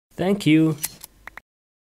Thank you.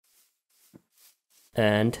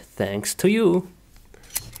 And thanks to you.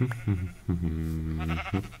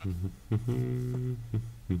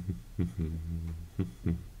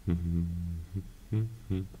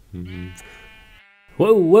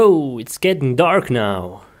 Whoa, whoa, it's getting dark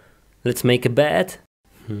now. Let's make a bed.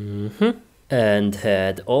 And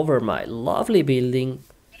head over my lovely building,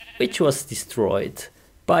 which was destroyed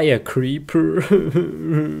by a creeper.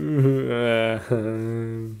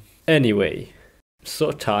 Anyway,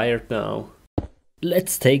 so tired now.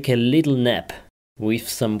 Let's take a little nap with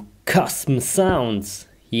some custom sounds.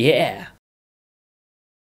 Yeah!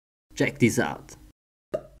 Check this out.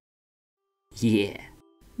 Yeah.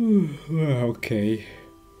 Okay.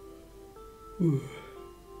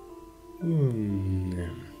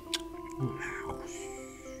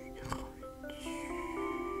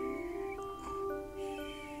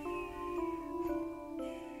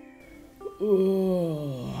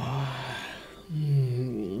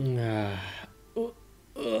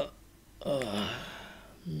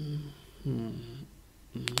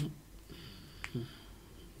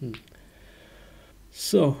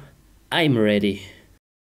 So, I'm ready.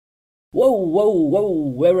 Whoa, whoa, whoa,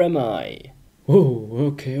 where am I?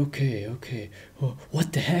 Whoa, okay. Oh,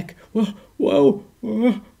 what the heck? Whoa, whoa.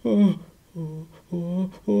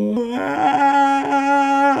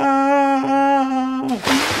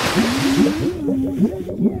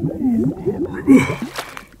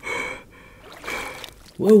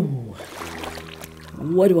 Whoa,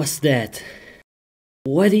 what was that?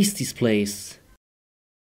 What is this place?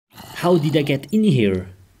 How did I get in here?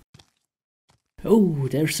 Oh,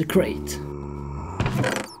 there's a crate.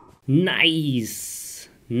 Nice,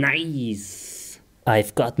 nice.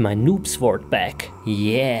 I've got my noob sword back.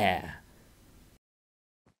 Yeah.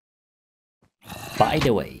 By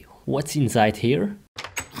the way, what's inside here?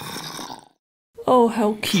 Oh,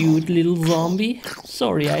 how cute, little zombie.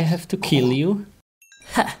 Sorry, I have to kill you.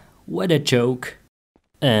 Ha, what a joke.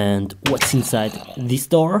 And what's inside this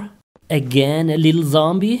door? Again a little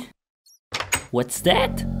zombie? What's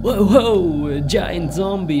that? Whoa, whoa, a giant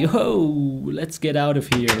zombie. Whoa, let's get out of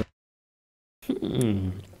here.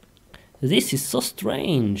 This is so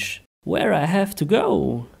strange. Where I have to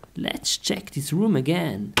go? Let's check this room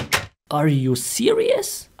again. Are you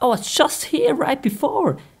serious? I was just here right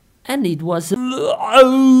before. And it was... Oh,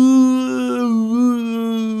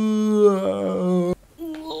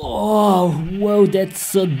 whoa, that's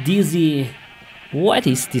so dizzy. What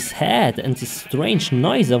is this head and this strange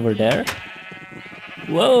noise over there?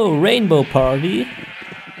 Whoa, rainbow party.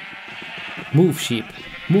 Move, sheep,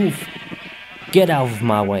 move. Get out of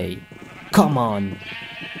my way. Come on.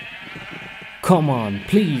 Come on,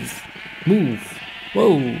 please. Move.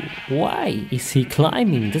 Whoa, why is he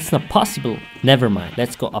climbing? That's not possible. Never mind,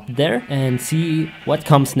 let's go up there and see what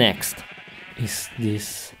comes next. Is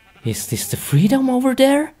this the freedom over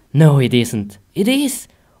there? No, it isn't. It is.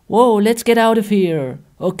 Whoa, let's get out of here.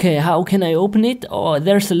 Okay, how can I open it? Oh,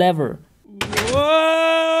 there's a lever.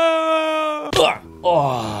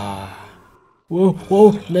 Oh. Whoa,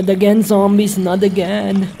 whoa, not again, zombies, not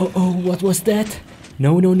again. Oh, what was that?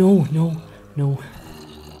 No.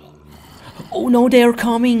 Oh no, they're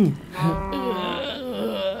coming.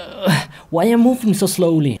 Why am I moving so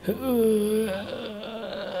slowly?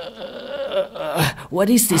 What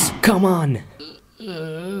is this? Come on.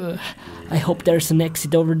 I hope there's an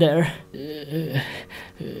exit over there.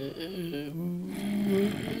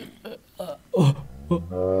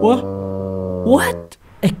 What?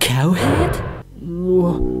 A cow head?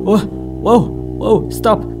 Whoa,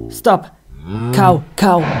 stop. Cow,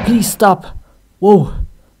 please stop. Whoa,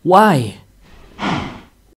 why?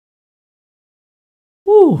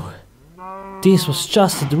 Whew, this was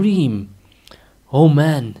just a dream. Oh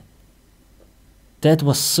man, that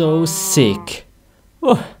was so sick.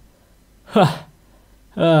 Oh,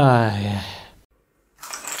 yeah.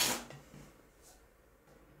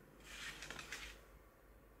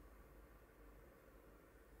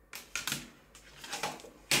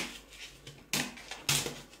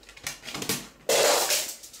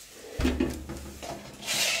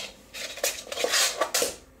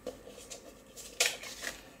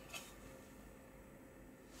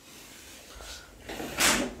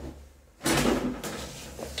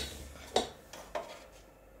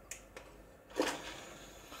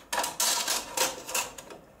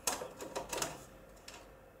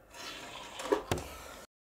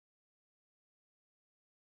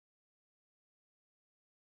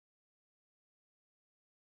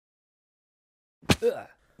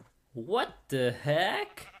 What the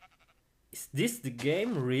heck? Is this the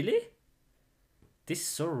game, really? This is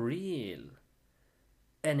so real.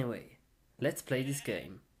 Anyway, let's play this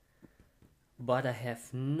game. but I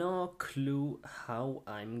have no clue how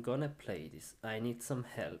I'm gonna play this. I need some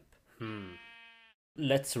help.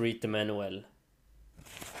 Let's read the manual.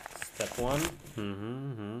 Step 1,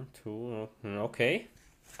 2, okay.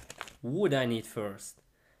 Wood I need first.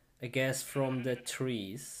 I guess from the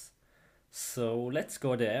trees. So let's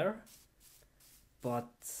go there.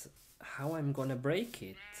 But how I'm gonna break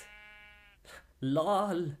it?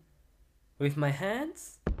 LOL! With my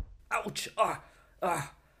hands? Ouch!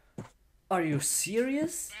 Are you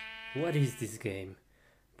serious? What is this game?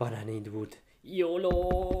 But I need wood.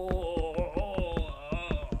 YOLO!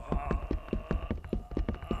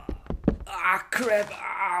 Ah, crap!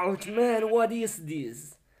 Ouch, man! What is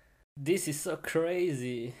this? This is so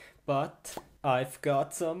crazy. But I've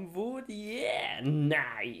got some wood. Yeah,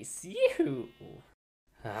 nice! Yoo!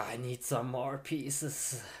 I need some more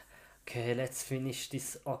pieces. Okay, let's finish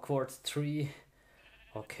this awkward tree.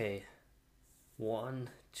 Okay. 1,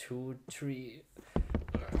 2, 3.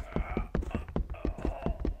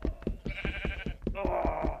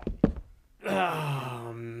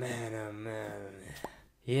 Oh man.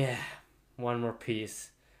 Yeah, one more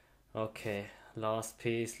piece. Okay, last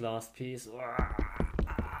piece.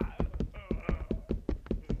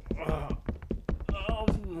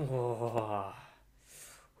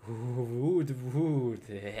 Wood.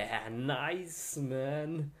 Yeah, nice,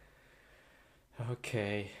 man.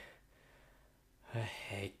 Okay.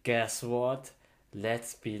 Hey, guess what?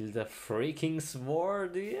 Let's build a freaking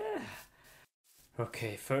sword, yeah.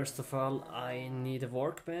 Okay, first of all, I need a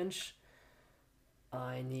workbench.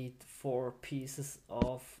 I need 4 pieces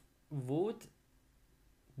of wood.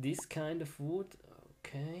 This kind of wood.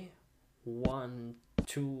 Okay. 1,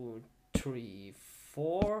 2, 3,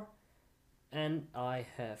 4. And I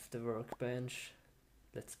have the workbench.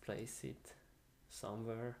 Let's place it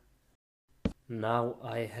somewhere. Now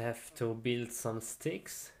I have to build some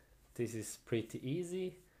sticks. This is pretty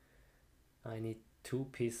easy. I need 2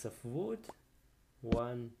 pieces of wood.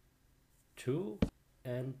 1, 2,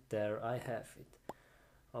 and there I have it.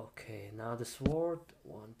 Okay, now the sword.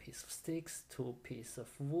 1 piece of sticks, 2 pieces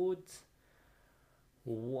of wood.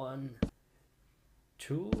 1,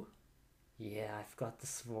 2. Yeah, I've got the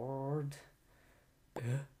sword.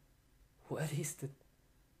 What is the...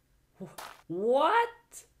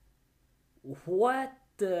 What? What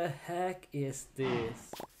the heck is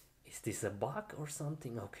this? Is this a bug or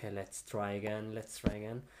something? Okay, let's try again.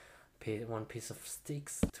 1 piece of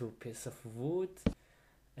sticks, 2 pieces of wood,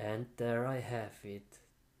 and there I have it.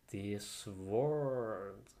 The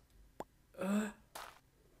sword.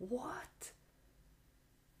 What?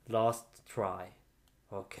 Last try.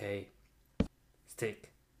 Okay.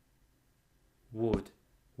 Stick. Wood.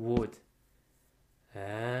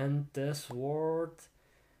 And the sword.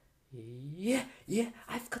 Yeah,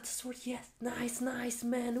 I've got the sword. Yes, nice,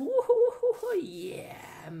 man. Woohoo!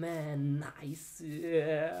 Yeah, man, nice.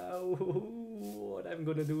 Yeah. What I'm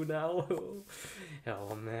gonna do now?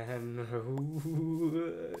 Oh man,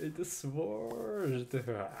 the sword.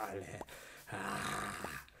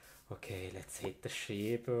 Okay, let's hit the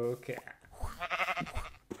ship. Okay.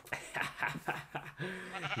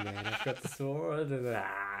 Man, I've got the sword.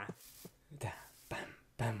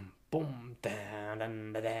 Bam, boom, down,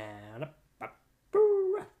 down, down,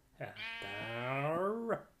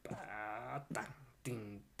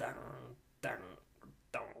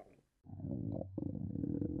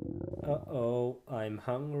 uh-oh, I'm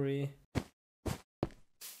hungry.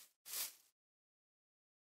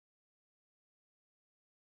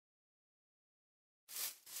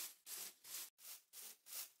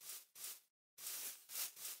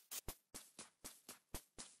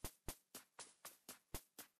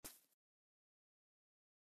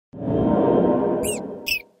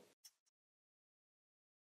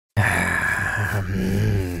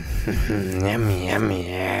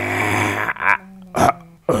 Yummy.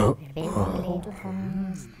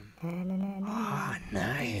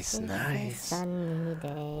 Nice.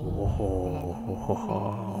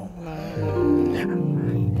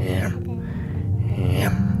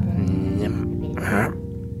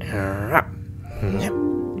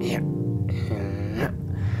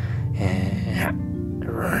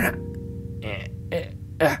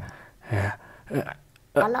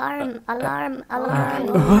 Alarm!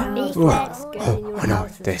 Oh no,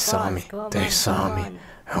 they saw me.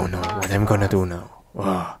 Oh no, what am I gonna do now?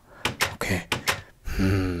 Oh, okay.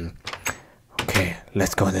 Okay,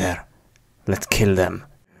 let's go there. Let's kill them.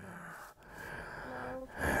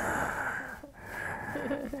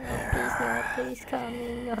 Please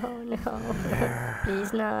coming. No.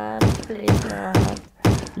 Please not.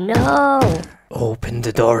 No! Open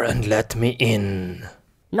the door and let me in.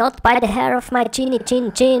 Not by the hair of my chinny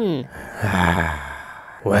chin chin.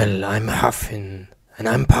 Well, I'm huffing, and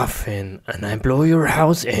I'm puffing, and I blow your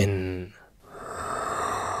house in.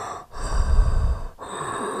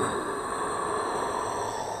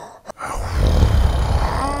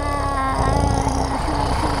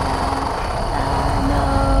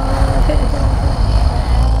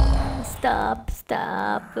 Stop.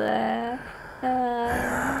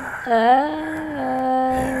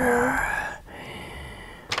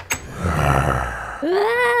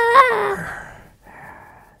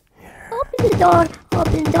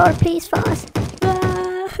 Open the door, please, fast.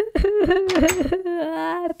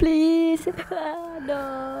 Please.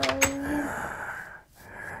 No.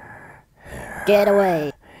 Get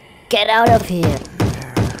away. Get out of here.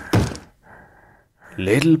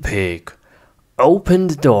 Little pig, open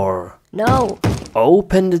the door. No.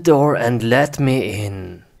 Open the door and let me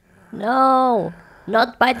in. No.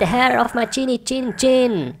 Not by the hair of my chinny chin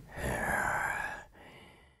chin.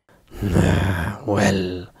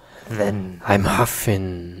 Well, then I'm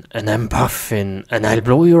huffing and I'm puffing and I'll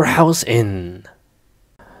blow your house in.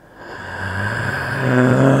 Whoa,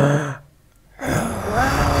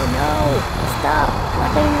 no. Stop.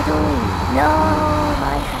 What are you doing? No,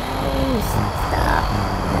 my house. Stop.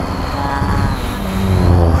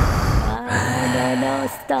 No,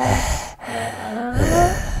 stop.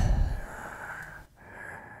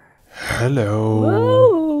 Hello.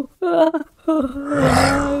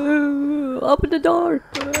 Open the door.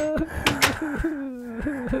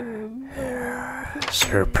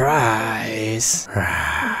 Surprise.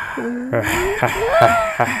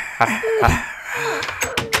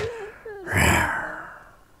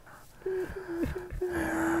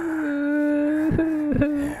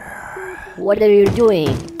 What are you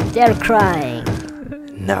doing? They're crying.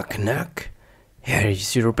 Knock, knock. Here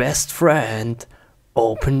is your best friend.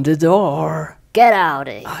 Open the door. Get out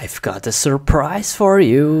of here. I've got a surprise for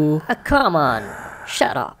you. Come on.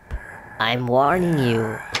 Shut up. I'm warning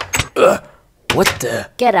you. What the?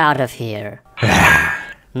 Get out of here.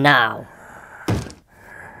 Now.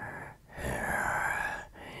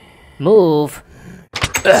 Move.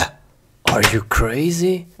 Are you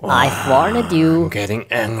crazy? I've warned you. I'm getting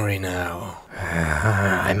angry now.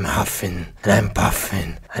 I'm huffing and I'm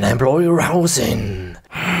puffing and I blow your house in.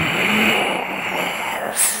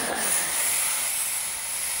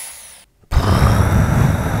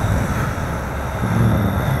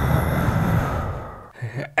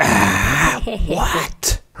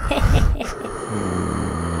 What?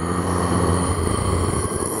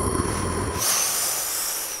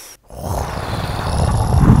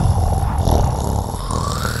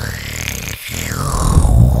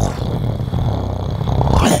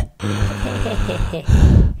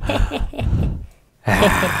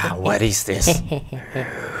 What is this?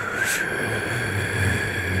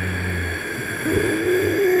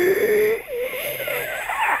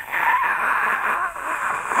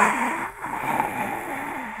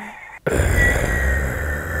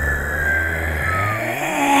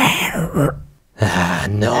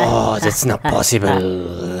 No, that's not possible.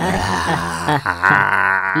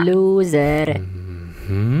 Loser.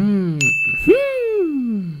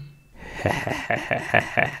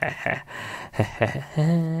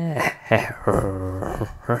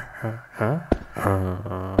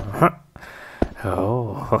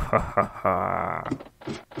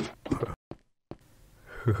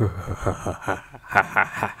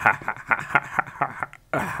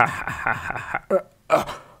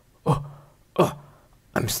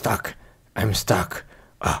 I'm stuck.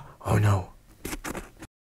 Oh no.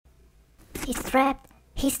 He's trapped.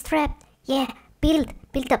 Yeah, build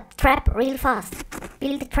a trap real fast.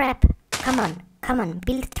 Build a trap. Come on,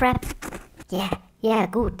 build a trap. Yeah,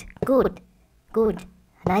 good.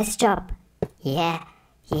 Nice job. Yeah.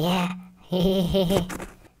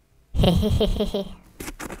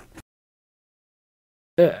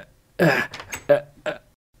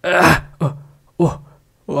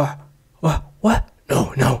 What?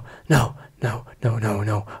 No.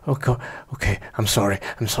 Okay, I'm sorry.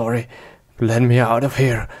 Let me out of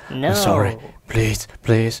here. No. I'm sorry. Please.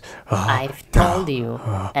 I've told you,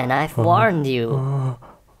 and I've warned you.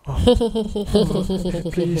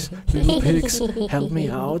 Please, little pigs, help me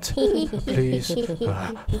out. Please.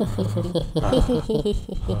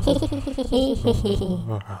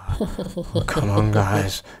 Come on,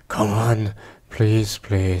 guys. Come on. Please.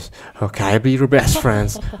 Okay, I'll be your best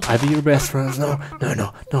friends. No.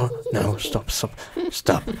 Stop.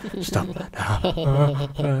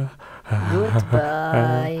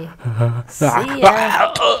 Goodbye. See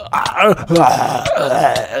ya.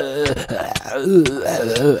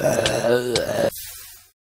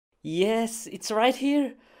 Yes, it's right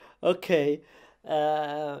here. Okay.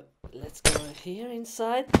 Let's go here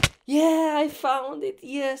inside. Yeah, I found it.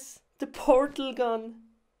 Yes, the portal gun.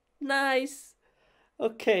 Nice.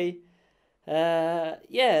 Okay.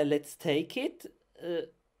 Yeah, let's take it.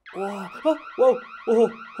 Whoa, oh, whoa,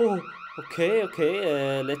 oh, oh. Okay,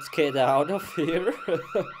 okay. Let's get out of here.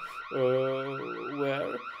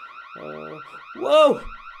 Where? Whoa!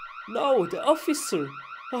 No, the officer.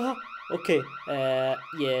 Okay.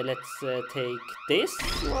 Yeah, let's take this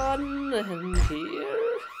one and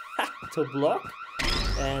here to block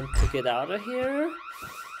and to get out of here.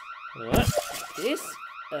 This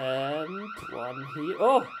and one here.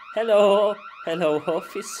 Oh, hello, hello,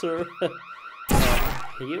 officer.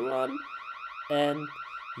 Here one and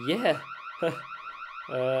yeah.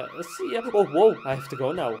 See ya. Oh, whoa! I have to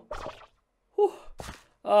go now. Whew.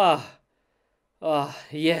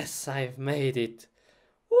 Yes, I've made it.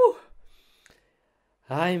 Whew.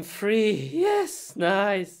 I'm free. Yes,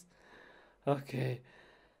 nice. Okay.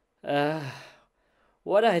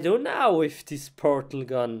 What I do now with this portal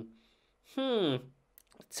gun?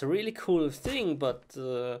 It's a really cool thing, but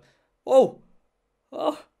oh,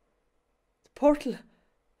 the portal.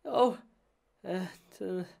 Oh, and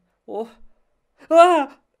oh,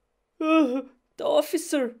 the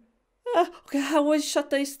officer. Okay, how will I shut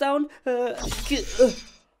this down?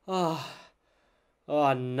 Oh,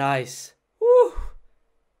 nice. Woo,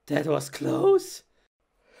 that was close.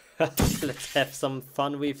 Let's have some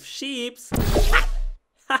fun with sheeps.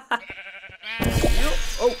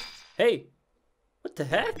 Oh, hey, what the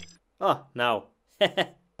heck? Oh, now.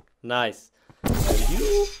 Nice. And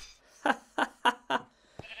you.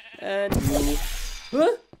 And you.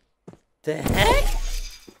 Huh? The heck?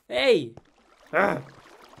 Hey. Now.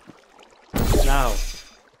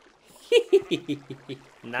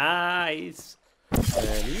 Nice.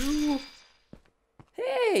 And you.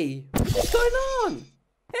 Hey, what's going on?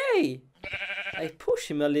 Hey, I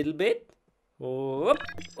push him a little bit. Oh,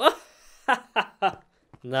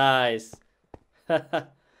 nice.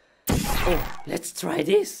 Oh, let's try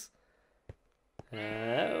this.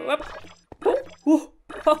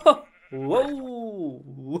 Whoa.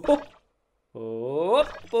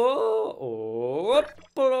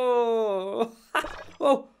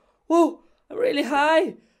 Whoa, whoa, really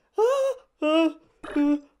high.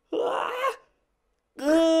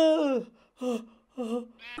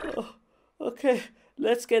 Okay,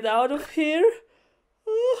 let's get out of here.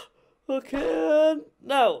 Okay,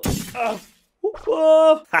 now.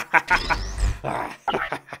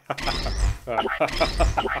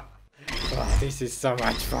 Oh, this is so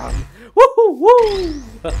much fun. Woo!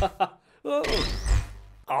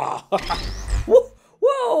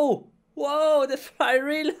 Whoa! Whoa! They fly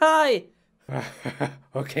real high.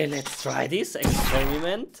 Okay, let's try this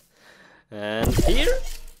experiment. And here.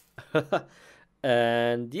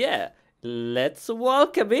 And yeah, let's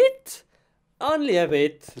walk a bit. Only a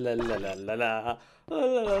bit. La la la la la. La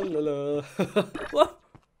la la la.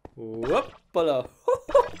 Whoop-a-la.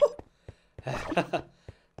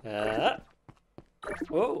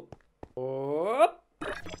 Whoa. Whoop.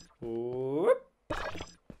 Whoop.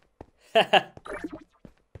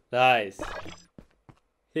 Nice.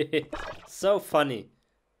 So funny.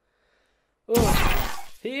 Oh,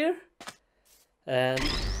 here. And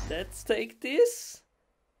let's take this.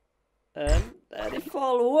 And let it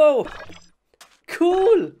fall. Whoa.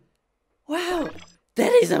 Cool. Wow.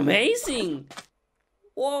 That is amazing.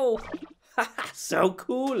 Whoa. So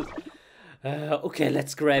cool. Okay,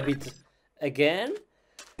 let's grab it again.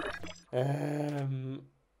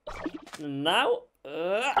 Now.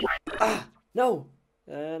 No.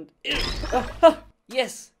 And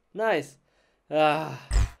yes. Nice.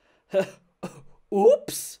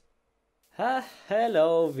 Oops.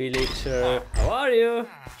 Hello, villager. How are you?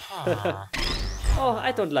 Oh,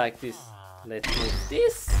 I don't like this. Let's move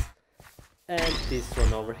this. And this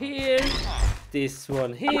one over here. This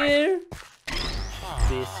one here.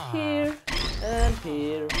 This here. And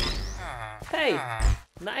here. Hey,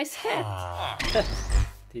 nice hat.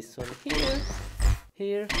 This one here.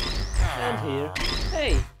 Here. And here.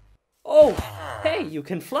 Hey. Oh, hey, you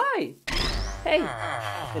can fly. Hey,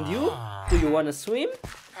 and you? Do you want to swim?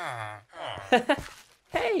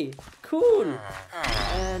 Hey, cool.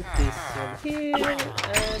 And this one here, and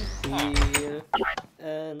here,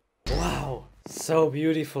 and wow, so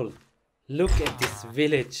beautiful. Look at this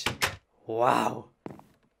village. Wow.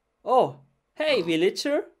 Oh, hey,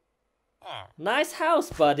 villager. Nice house,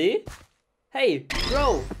 buddy. Hey,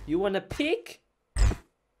 bro, you want a pig?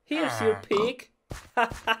 Here's your pig.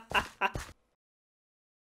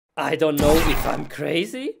 I don't know if I'm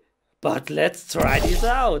crazy, but let's try this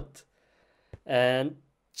out. And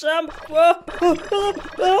Jump! Whoa.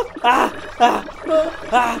 Ah, ah,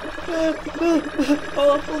 ah.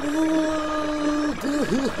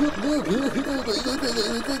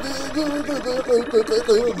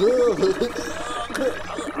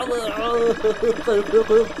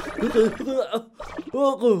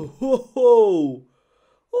 Whoa!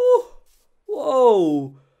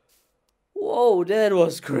 Whoa! Whoa! That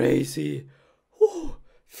was crazy.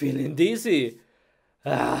 Feeling dizzy.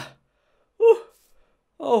 Ah.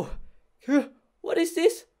 Oh, what is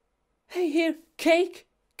this? Hey, here, cake!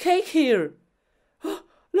 Cake here!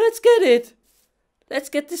 Let's get it! Let's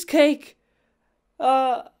get this cake!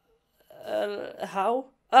 How?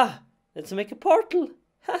 Let's make a portal!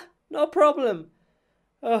 Ha, no problem!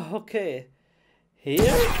 Okay.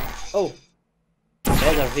 Here? Oh,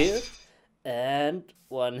 another here. And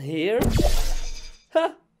one here.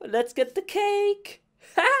 Ha! Let's get the cake!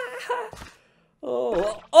 Ha ha!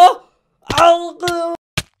 Oh! Oh!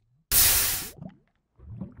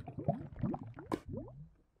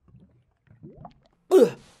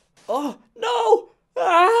 Oh, no!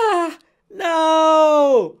 Ah,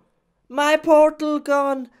 no! My portal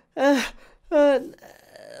gone. What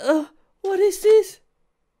is this?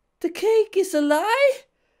 The cake is a lie?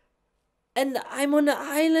 And I'm on an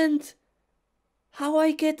island. How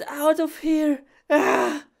I get out of here?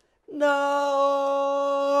 Ah, no!